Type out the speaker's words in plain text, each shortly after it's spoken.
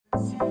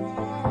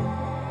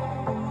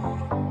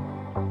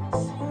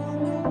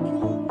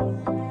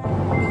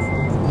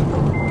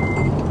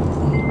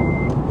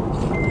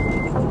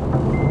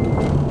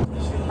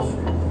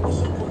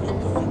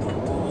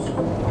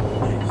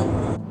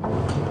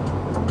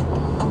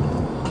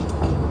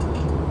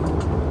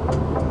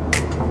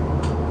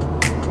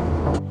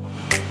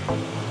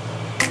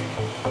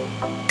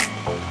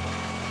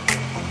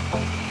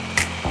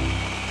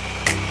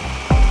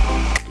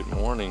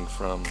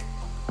From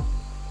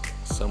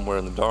somewhere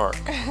in the dark.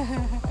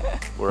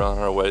 We're on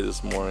our way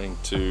this morning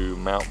to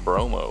Mount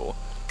Bromo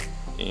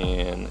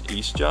in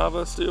East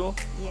Java still?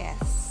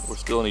 Yes. We're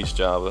still in East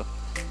Java,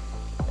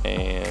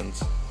 and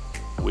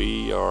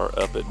we are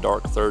up at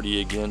dark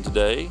 30 again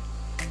today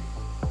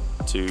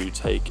to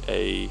take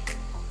a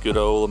good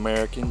old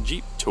American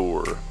Jeep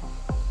tour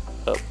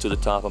up to the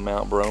top of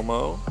Mount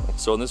Bromo.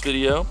 So in this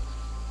video,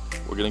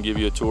 we're going to give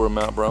you a tour of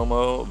Mount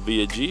Bromo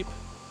via Jeep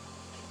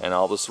and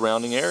all the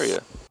surrounding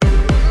area.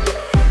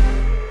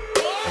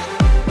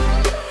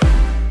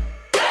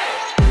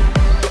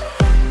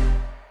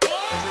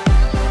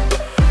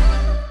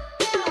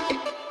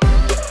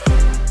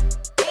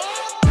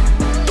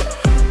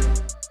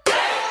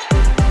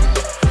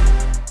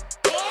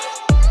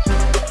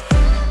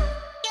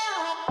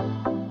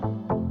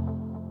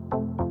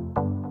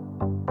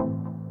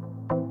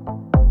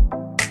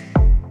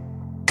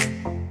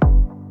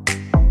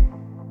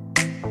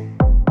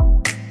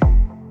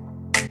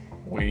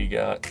 We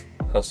got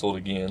hustled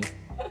again.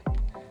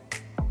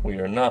 We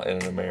are not in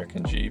an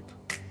American Jeep.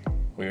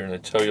 We are in a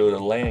Toyota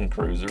Land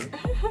Cruiser,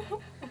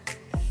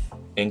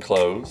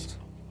 enclosed,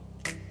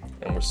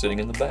 and we're sitting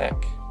in the back.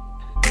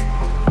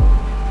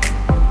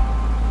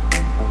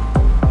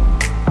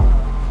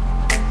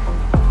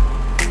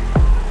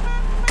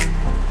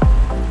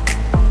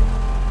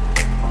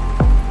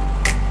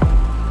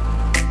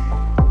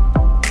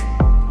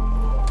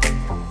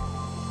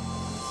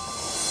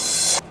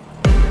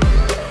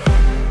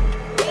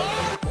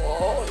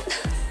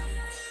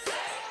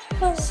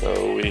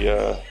 So we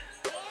were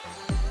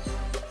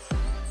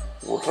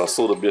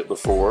hustled a bit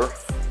before.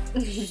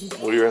 We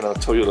were in a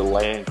Toyota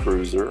Land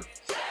Cruiser,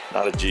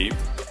 not a Jeep.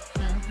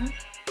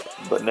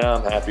 But now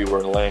I'm happy we're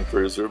in a Land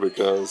Cruiser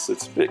because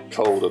it's a bit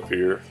cold up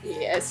here.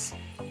 Yes.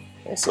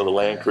 And so the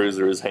Land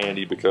Cruiser is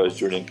handy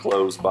because you're in an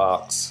enclosed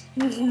box.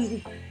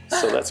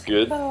 So that's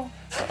good.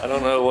 I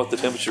don't know what the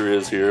temperature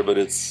is here, but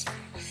it's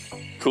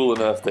cool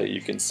enough that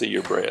you can see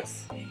your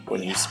breath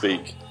when you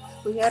speak.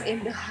 We are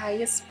in the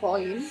highest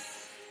point,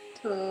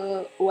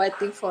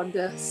 waiting for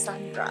the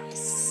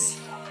sunrise.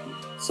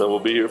 So we'll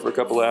be here for a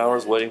couple of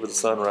hours waiting for the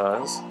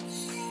sunrise.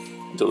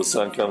 Until the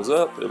sun comes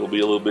up, it'll be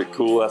a little bit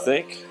cool, I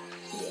think.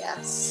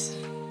 Yes.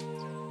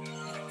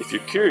 If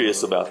you're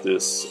curious about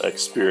this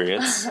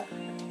experience,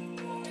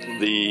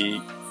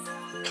 the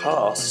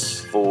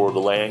cost for the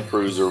Land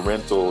Cruiser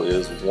rental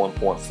is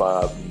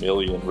 1.5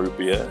 million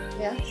rupiah,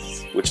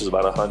 Yes. which is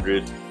about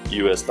 $100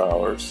 US.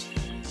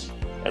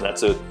 And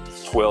that's a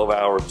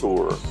 12-hour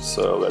tour.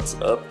 So that's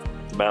up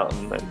the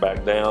mountain and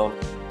back down.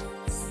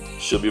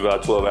 Should be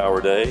about a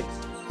 12-hour day.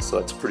 So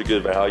that's a pretty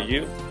good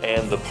value.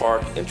 And the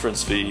park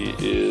entrance fee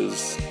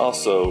is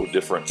also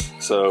different.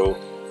 So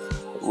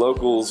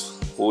locals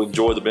will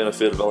enjoy the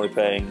benefit of only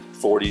paying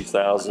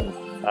 40,000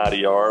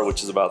 IDR,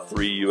 which is about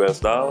 $3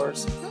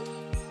 US.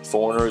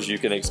 Foreigners, you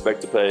can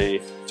expect to pay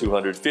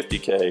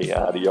 250K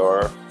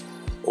IDR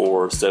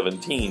or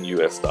 $17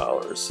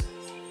 US.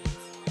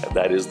 And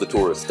that is the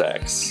tourist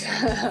tax.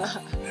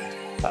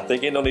 I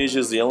think Indonesia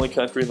is the only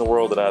country in the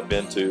world that I've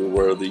been to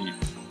where the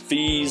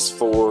fees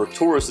for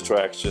tourist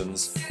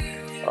attractions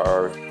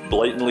are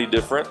blatantly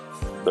different.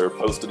 They're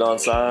posted on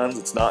signs,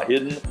 it's not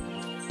hidden.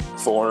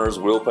 Foreigners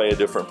will pay a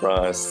different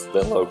price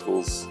than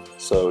locals,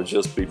 so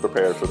just be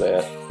prepared for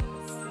that.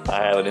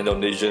 I have an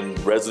Indonesian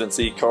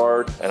residency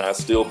card and I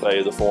still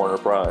pay the foreigner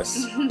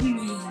price.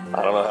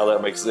 I don't know how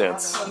that makes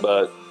sense,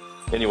 but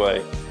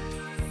anyway,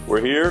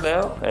 we're here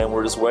now and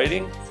we're just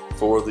waiting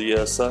for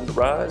the sun to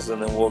rise,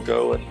 and then we'll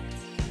go and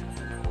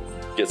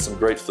get some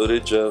great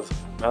footage of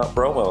Mount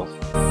Bromo.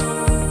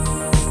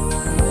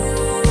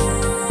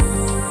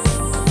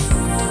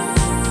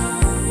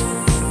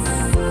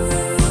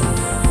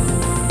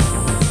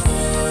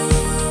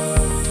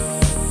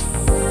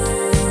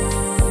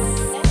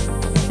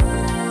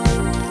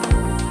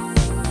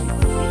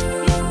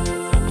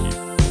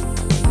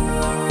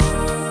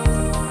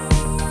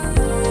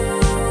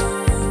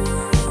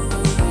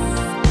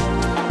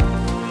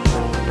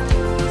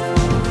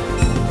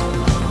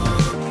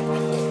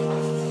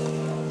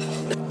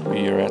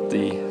 We are at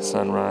the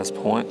sunrise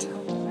point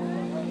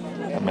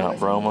at Mount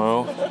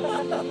Bromo.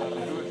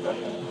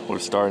 We're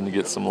starting to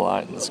get some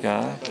light in the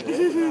sky.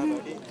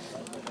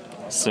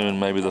 Soon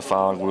maybe the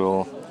fog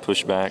will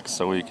push back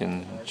so we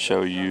can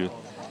show you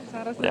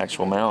the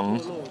actual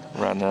mountain.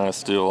 Right now it's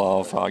still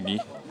all foggy.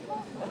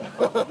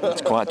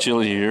 It's quite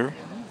chilly here.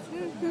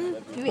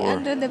 We're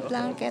under the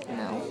blanket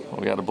now.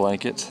 We got a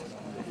blanket.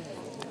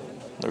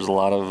 There's a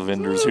lot of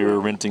vendors here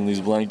renting these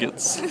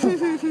blankets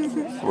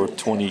for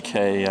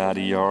 20K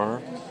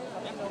IDR.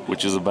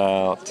 which is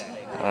about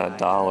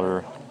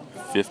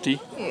 $1.50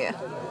 Yeah.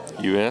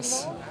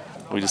 US.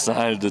 We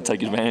decided to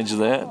take advantage of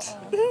that.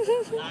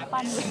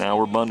 Now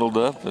we're bundled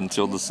up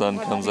until the sun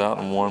comes out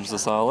and warms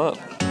us all up.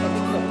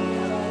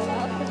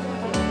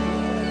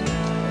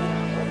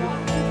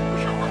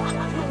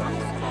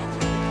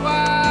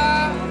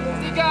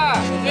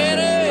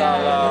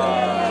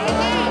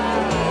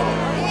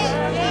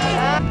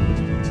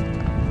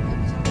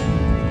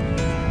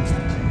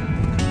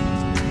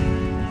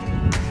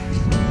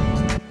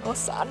 No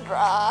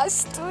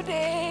sunrise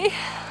today.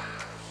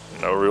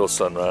 No real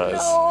sunrise.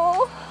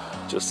 No.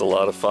 Just a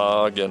lot of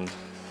fog and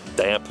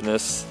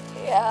dampness.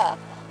 Yeah.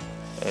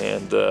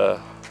 And yeah,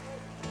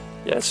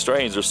 it's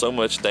strange. There's so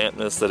much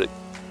dampness that it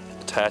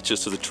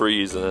attaches to the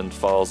trees and then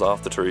falls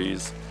off the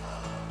trees.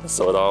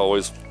 So it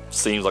always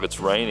seems like it's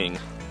raining.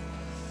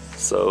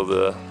 So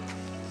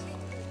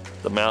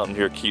the mountain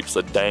here keeps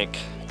a dank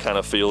kind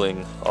of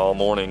feeling all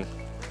morning.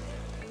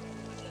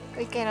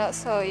 We cannot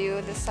show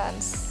you the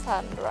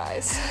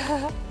sunrise.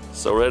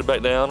 So we're headed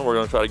back down. We're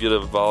going to try to get a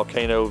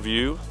volcano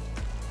view,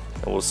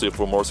 and we'll see if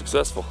we're more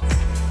successful.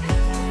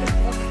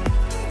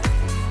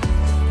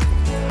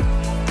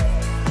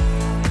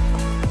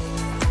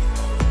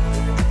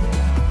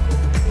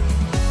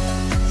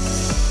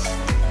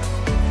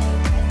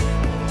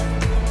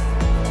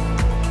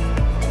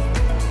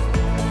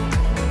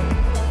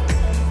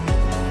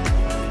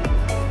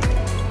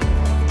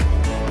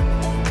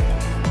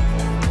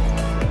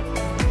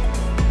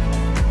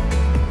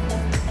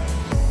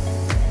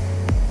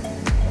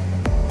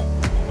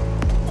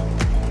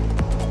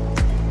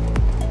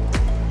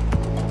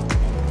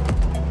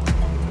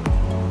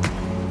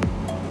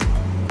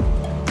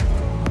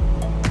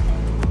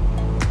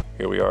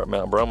 Here we are at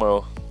Mount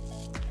Bromo.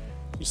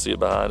 You see it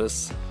behind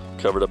us,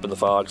 covered up in the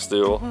fog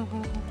still.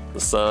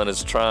 The sun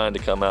is trying to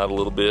come out a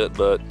little bit,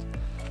 but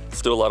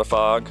still a lot of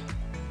fog.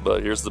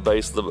 But here's the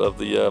base of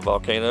the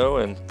volcano,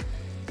 and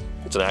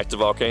it's an active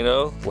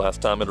volcano.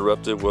 Last time it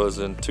erupted was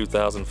in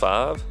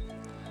 2005,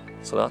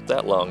 so not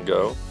that long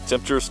ago.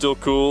 Temperature is still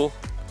cool,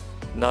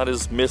 not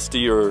as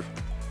misty or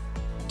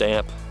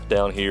damp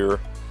down here,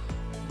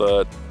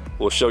 but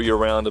we'll show you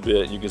around a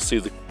bit. You can see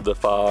the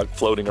fog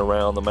floating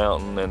around the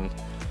mountain and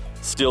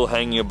still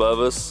hanging above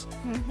us.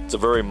 It's a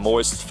very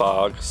moist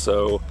fog,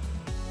 so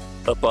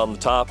up on the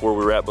top where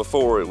we were at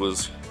before, it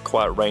was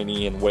quite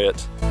rainy and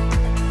wet.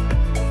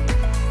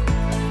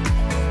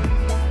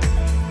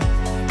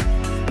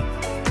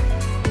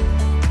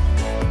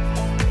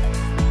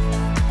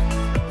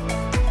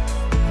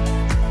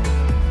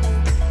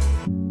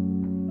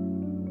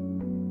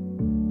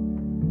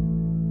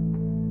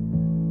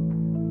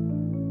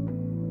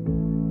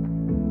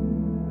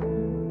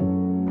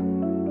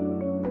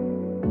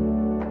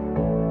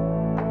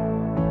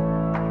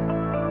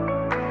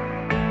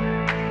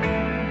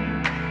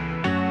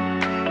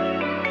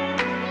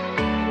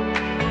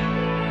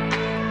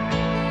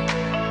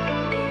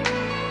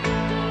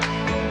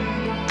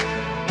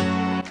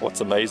 What's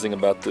amazing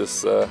about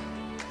this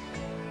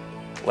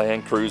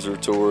Land Cruiser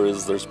tour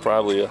is there's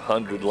probably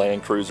 100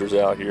 Land Cruisers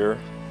out here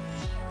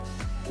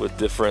with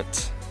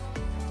different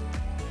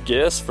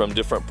guests from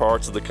different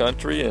parts of the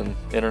country and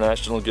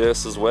international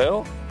guests as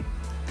well.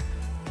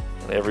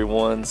 And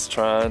everyone's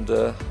trying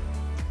to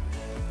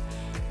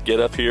get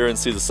up here and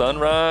see the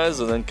sunrise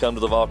and then come to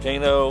the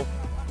volcano.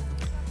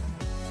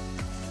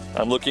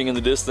 I'm looking in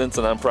the distance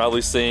and I'm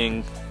probably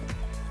seeing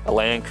a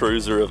Land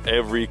Cruiser of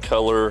every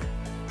color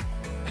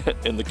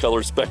in the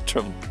color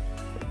spectrum.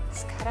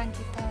 Sekarang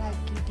kita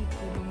lagi di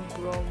Gunung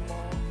Bromo.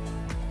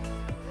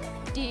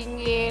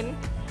 Dingin.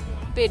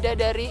 Beda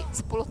dari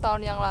 10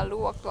 tahun yang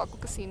lalu waktu aku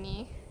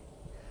kesini.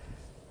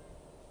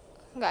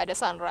 Nggak ada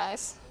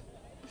sunrise.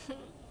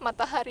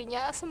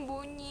 Mataharinya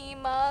sembunyi,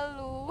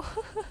 malu.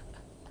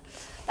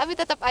 Tapi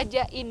tetap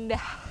aja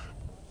indah.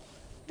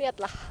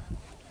 Lihatlah.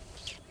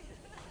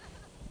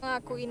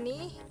 Aku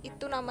ini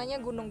itu namanya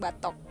Gunung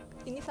Batok.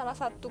 Ini salah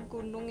satu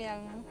gunung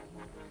yang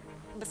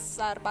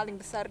besar, paling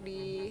besar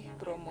di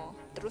Bromo.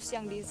 Terus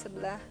yang di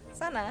sebelah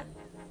sana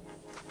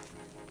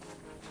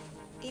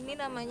ini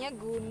namanya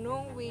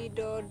Gunung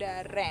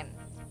Widodaren,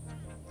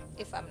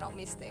 if I'm not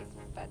mistaken,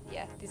 but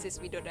yeah, this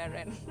is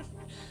Widodaren.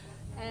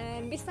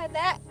 And beside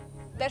that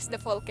there's the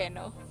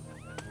volcano.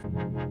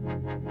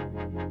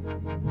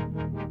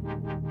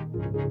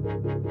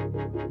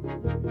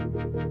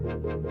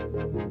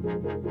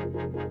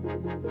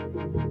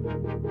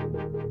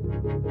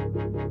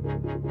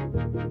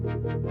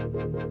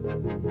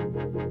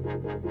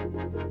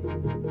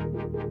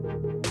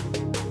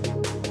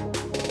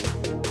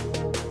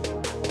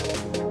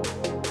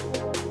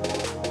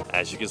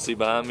 As you can see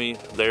behind me,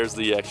 there's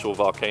the actual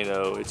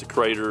volcano. It's a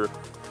crater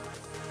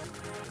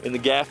in the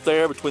gap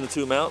there between the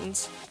two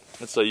mountains.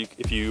 And so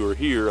if you were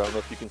here, I don't know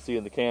if you can see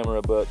in the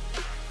camera, but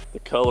the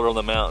color on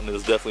the mountain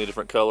is definitely a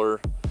different color,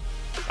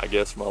 I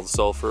guess from all the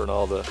sulfur and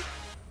all the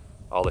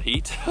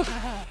heat.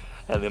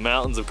 And the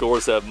mountains, of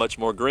course, have much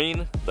more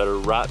green that are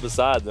right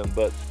beside them,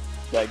 but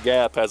that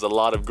gap has a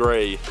lot of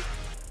gray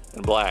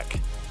and black.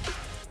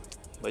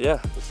 But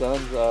yeah, the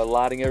sun's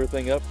lighting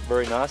everything up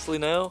very nicely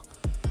now,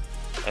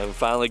 and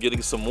finally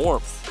getting some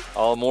warmth.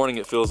 All morning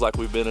it feels like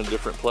we've been in a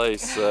different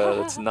place.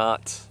 It's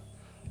not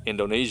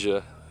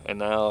Indonesia, and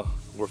now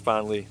we're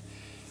finally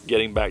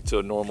getting back to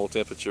a normal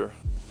temperature.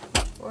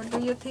 What do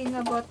you think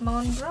about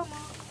Mount Bromo?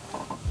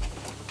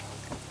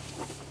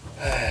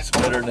 It's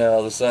better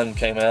now. The sun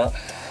came out.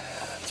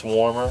 It's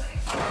warmer.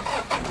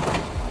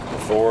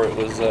 Before it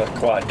was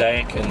quite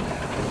dank and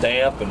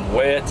damp and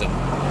wet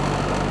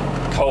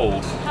and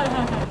cold.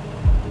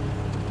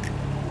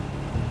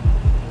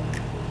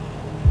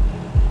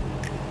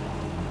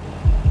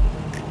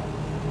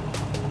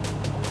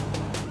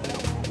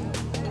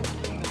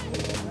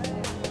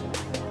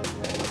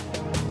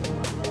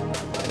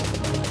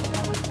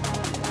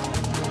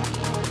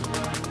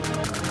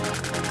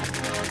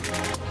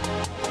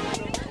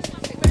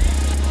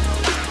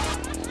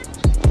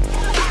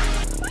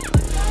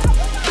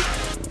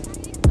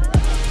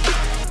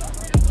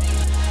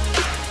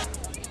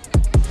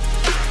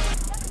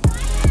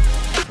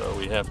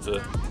 Have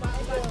to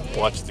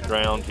watch the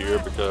ground here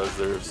because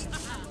there's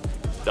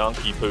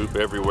donkey poop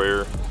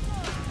everywhere.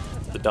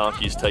 The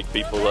donkeys take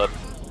people up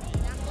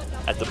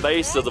at the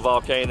base of the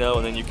volcano,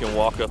 and then you can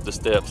walk up the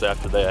steps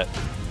after that.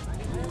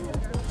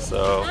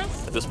 So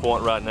at this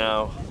point right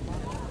now,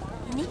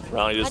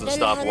 Ronnie doesn't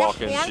stop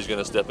walking. She's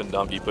gonna step in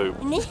donkey poop.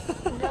 All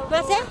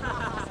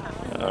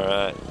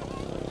right,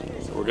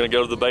 so we're gonna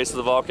go to the base of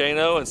the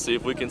volcano and see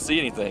if we can see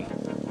anything.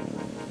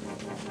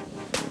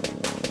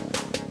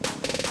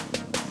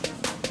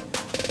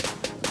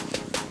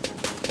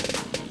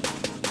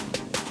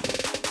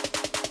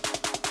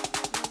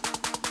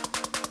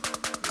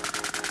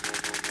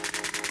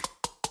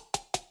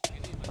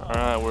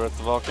 Alright, we're at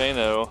the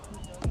volcano.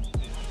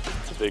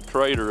 It's a big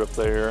crater up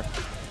there.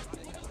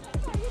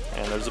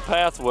 And there's a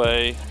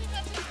pathway.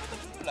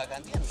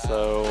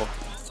 So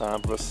it's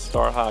time for us to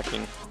start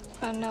hiking.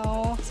 I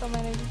know, so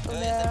many people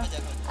there.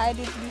 I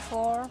did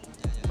before.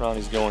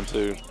 Ronnie's going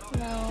to.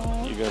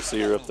 No. You're gonna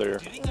see her up there.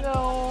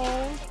 No.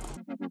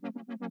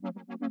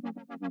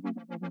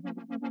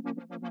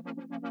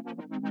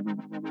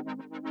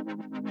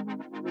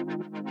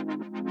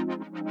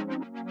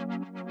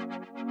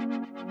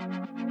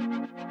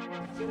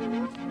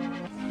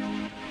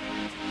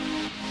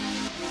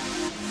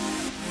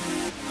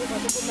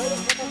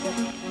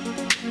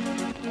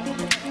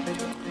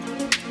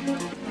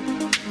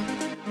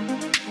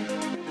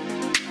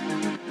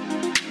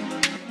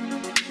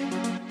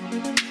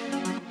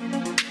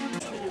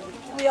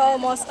 We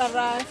almost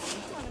arrived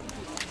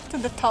to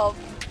the top.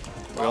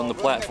 We're on the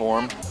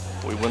platform.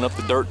 We went up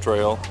the dirt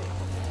trail.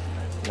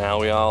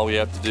 Now all we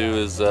have to do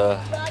is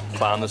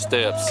climb the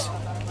steps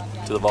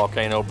to the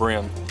volcano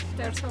brim.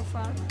 They're so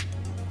far.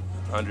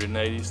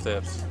 180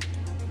 steps.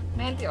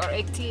 90 or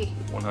 80?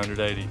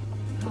 180.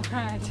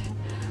 Alright.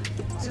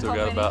 Still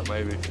got about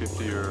maybe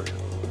 50 or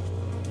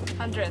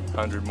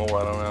 100 more.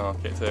 I don't know.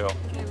 I can't tell.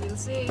 Okay, we'll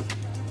see.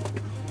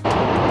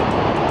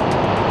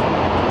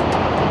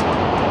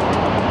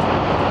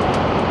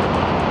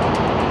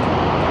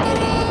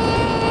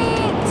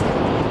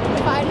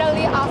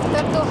 Finally,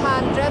 after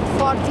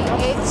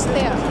 248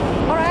 steps,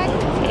 correct?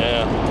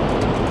 Yeah,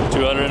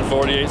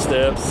 248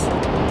 steps,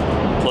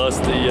 plus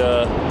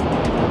the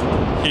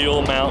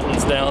hill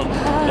mountains down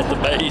at the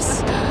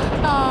base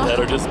that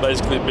are just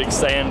basically big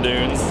sand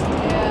dunes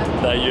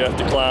that you have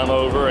to climb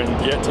over and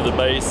get to the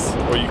base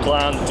where you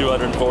climb the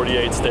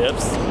 248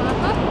 steps.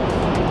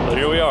 But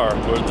here we are.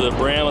 We're at the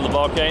brim of the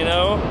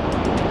volcano.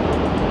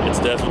 It's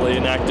definitely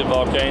an active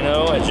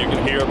volcano, as you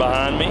can hear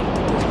behind me.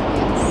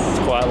 It's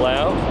quite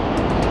loud.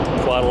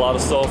 Quite a lot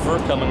of sulfur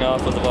coming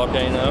off of the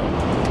volcano.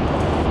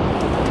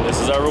 This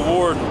is our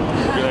reward.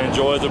 We're going to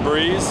enjoy the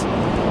breeze,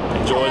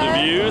 enjoy the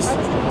views.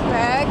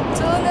 Back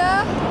to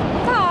the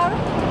car.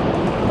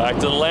 Back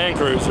to the Land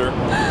Cruiser.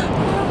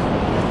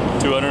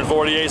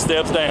 248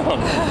 steps down.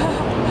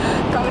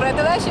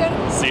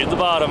 Congratulations. See you at the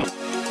bottom.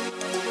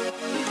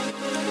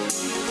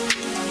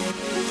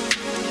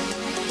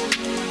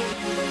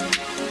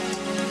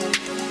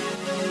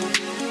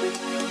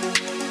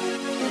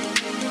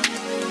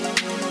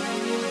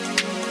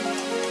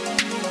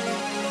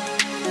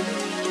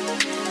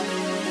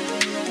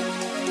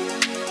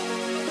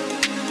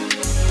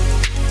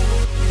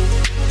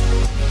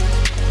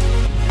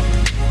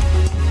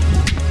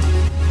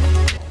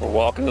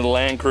 Walking to the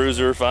Land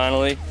Cruiser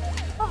finally.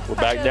 We're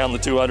back down the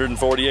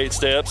 248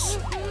 steps,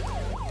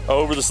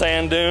 over the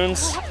sand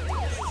dunes,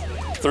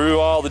 through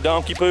all the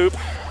donkey poop,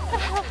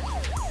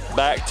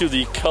 back to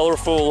the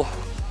colorful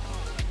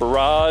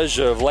barrage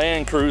of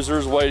Land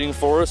Cruisers waiting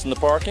for us in the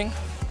parking.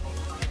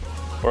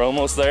 We're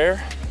almost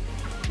there,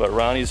 but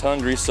Ronnie's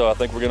hungry, so I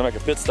think we're gonna make a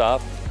pit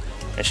stop,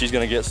 and she's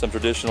gonna get some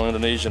traditional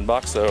Indonesian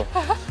bakso.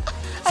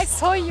 I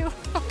saw you.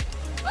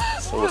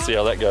 So we'll see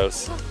how that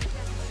goes.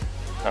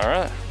 All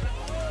right.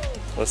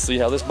 Let's see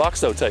how this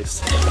bakso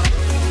tastes.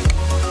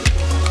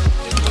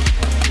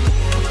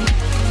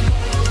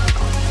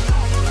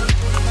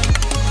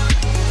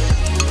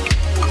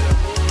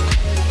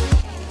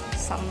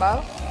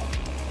 Sambal,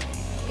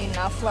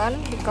 enough one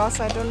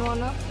because I don't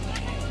wanna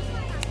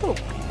poop.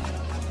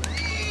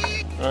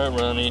 Alright,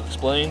 Ronnie,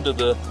 explain to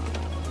the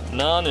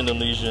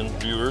non-Indonesian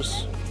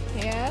viewers,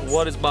 Yes.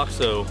 what is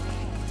bakso?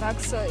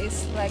 Bakso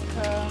is like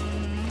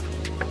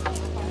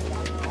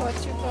what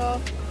you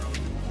call?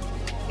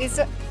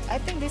 I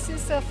think this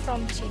is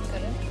from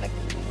chicken, like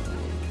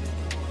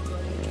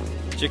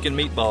Chicken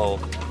meatball.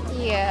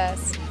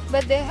 yes.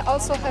 But they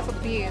also have a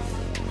beef.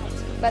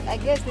 But I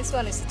guess this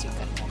one is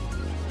chicken.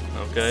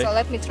 Okay. So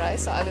let me try.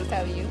 So I will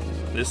tell you.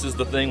 This is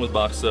the thing with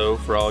bakso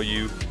for all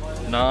you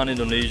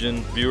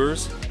non-Indonesian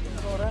viewers.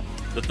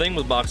 The thing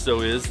with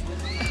bakso is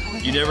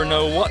you never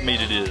know what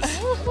meat it is,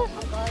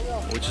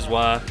 which is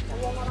why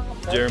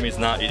Jeremy's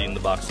not eating the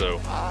bakso.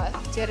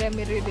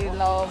 Jeremy really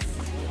loves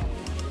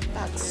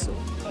bakso.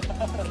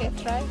 Okay,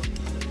 try.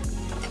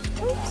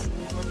 Oops.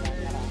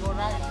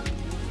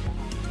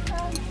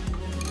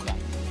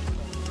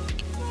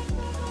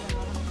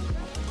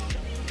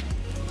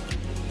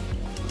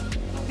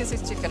 This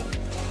is chicken.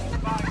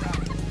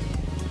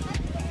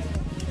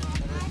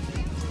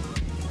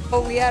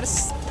 So we are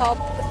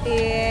stopped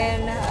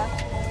in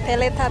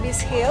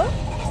Teletubbies Hill.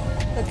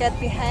 Look at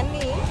behind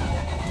me.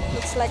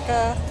 Looks like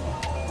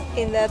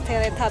in the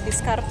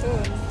Teletubbies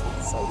cartoon.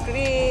 So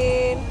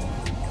green.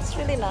 It's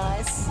really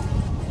nice.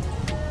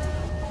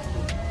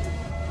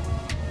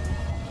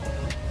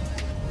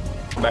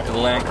 Back in the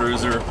Land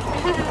Cruiser.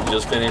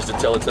 Just finished the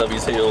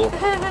Teletubbies Hill.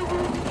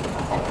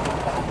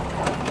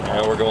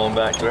 Now we're going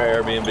back to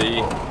our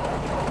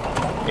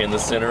Airbnb in the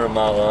center of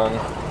Malang.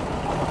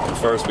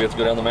 First we have to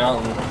go down the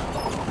mountain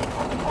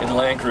in the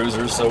Land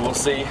Cruiser, so we'll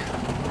see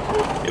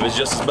if it's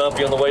just as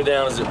bumpy on the way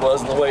down as it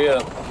was on the way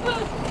up.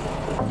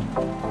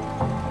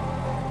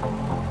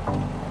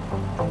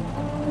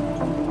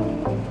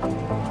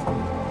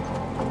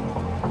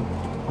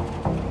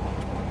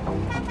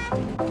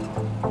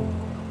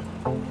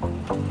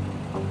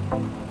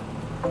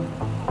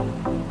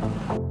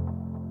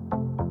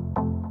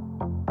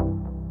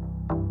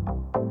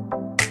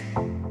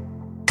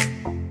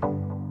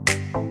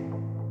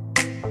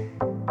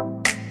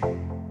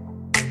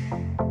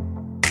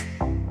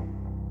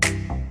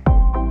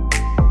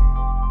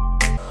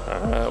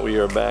 We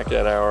are back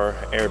at our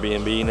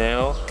Airbnb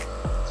now,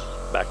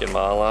 back in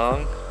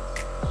Malang.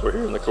 We're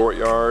here in the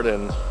courtyard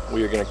and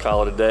we are going to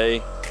call it a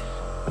day.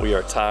 We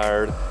are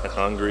tired and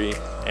hungry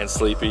and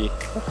sleepy.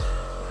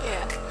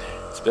 Yeah.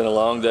 It's been a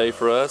long day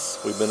for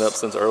us. We've been up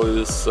since early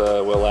this,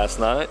 well, last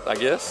night, I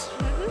guess.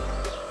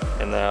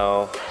 And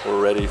now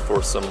we're ready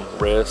for some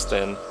rest,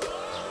 and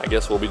I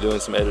guess we'll be doing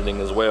some editing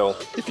as well.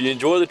 If you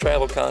enjoy the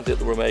travel content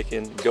that we're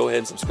making, go ahead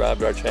and subscribe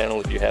to our channel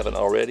if you haven't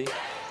already.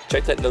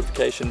 Check that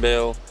notification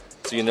bell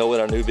so you know when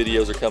our new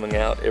videos are coming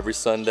out every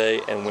Sunday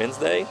and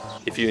Wednesday.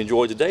 If you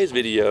enjoyed today's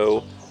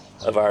video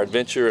of our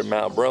adventure at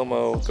Mount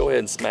Bromo, go ahead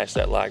and smash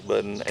that like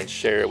button and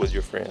share it with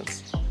your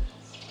friends.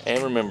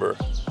 And remember,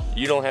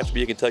 you don't have to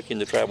be a Kentuckian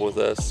to travel with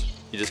us.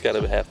 You just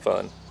gotta have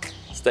fun.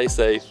 Stay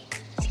safe,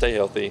 stay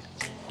healthy,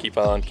 keep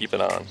on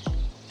keeping on.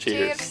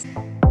 Cheers.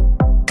 Cheers.